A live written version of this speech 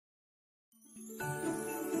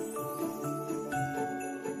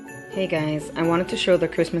Hey guys, I wanted to show the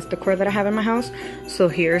Christmas decor that I have in my house. So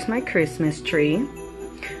here's my Christmas tree.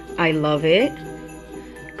 I love it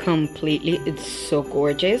completely. It's so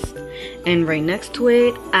gorgeous. And right next to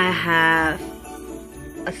it, I have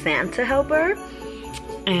a Santa helper.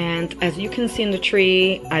 And as you can see in the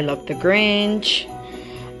tree, I love the Grinch.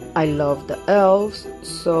 I love the elves.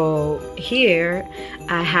 So here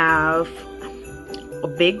I have a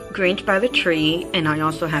big Grinch by the tree, and I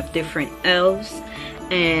also have different elves.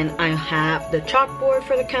 And I have the chalkboard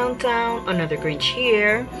for the countdown, another Grinch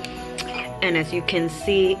here. And as you can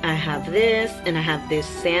see, I have this, and I have this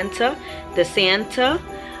Santa. The Santa,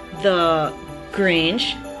 the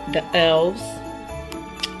Grinch, the elves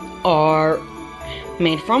are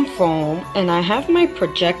made from foam. And I have my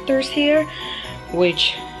projectors here,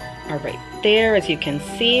 which are right there, as you can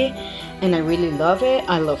see. And I really love it.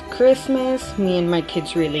 I love Christmas. Me and my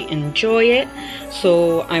kids really enjoy it.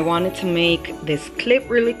 So I wanted to make this clip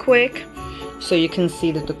really quick so you can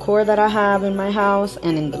see the decor that I have in my house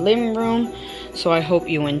and in the living room. So I hope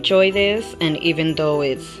you enjoy this. And even though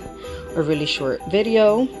it's a really short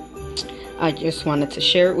video, I just wanted to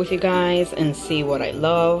share it with you guys and see what I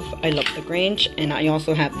love. I love the Grinch, and I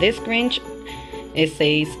also have this Grinch. It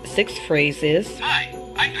says 6 phrases. Hi,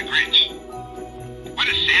 I'm the Grinch. What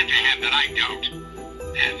does Santa have that I don't?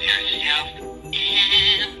 Have yourself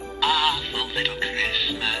an awful little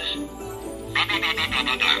Christmas.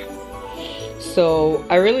 So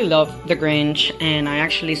I really love the Grinch, and I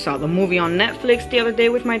actually saw the movie on Netflix the other day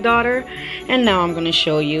with my daughter. And now I'm going to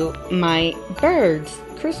show you my bird's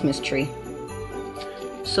Christmas tree.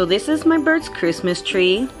 So this is my bird's Christmas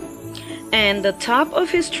tree. And the top of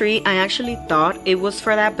his tree, I actually thought it was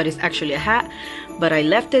for that, but it's actually a hat. But I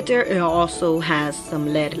left it there. It also has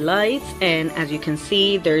some LED lights, and as you can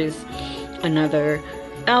see, there's another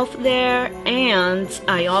elf there. And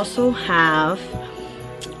I also have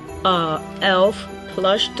a elf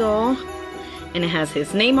plush doll, and it has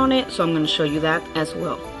his name on it, so I'm going to show you that as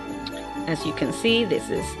well. As you can see, this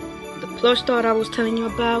is the plush doll I was telling you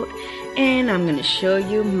about, and I'm going to show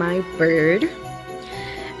you my bird.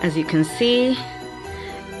 As you can see,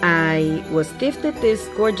 I was gifted this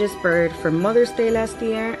gorgeous bird for Mother's Day last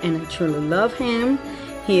year, and I truly love him.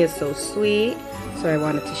 He is so sweet, so I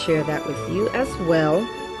wanted to share that with you as well.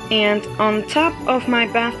 And on top of my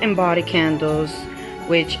Bath and Body candles,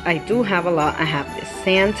 which I do have a lot, I have this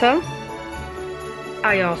Santa.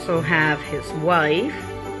 I also have his wife.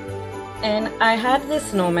 And I had this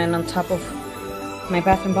snowman on top of my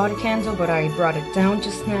Bath and Body candle, but I brought it down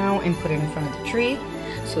just now and put it in front of the tree.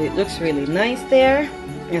 So it looks really nice there,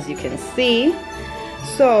 as you can see.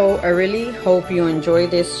 So I really hope you enjoy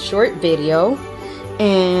this short video,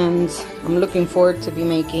 and I'm looking forward to be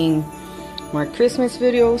making more Christmas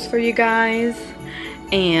videos for you guys.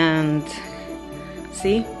 And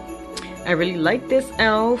see, I really like this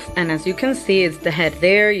elf, and as you can see, it's the head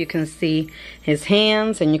there. You can see his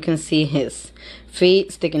hands, and you can see his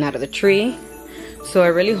feet sticking out of the tree. So I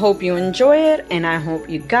really hope you enjoy it, and I hope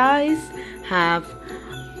you guys have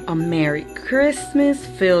a Merry Christmas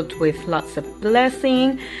filled with lots of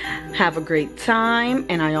blessing. Have a great time,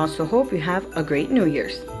 and I also hope you have a great New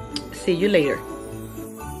Year's. See you later.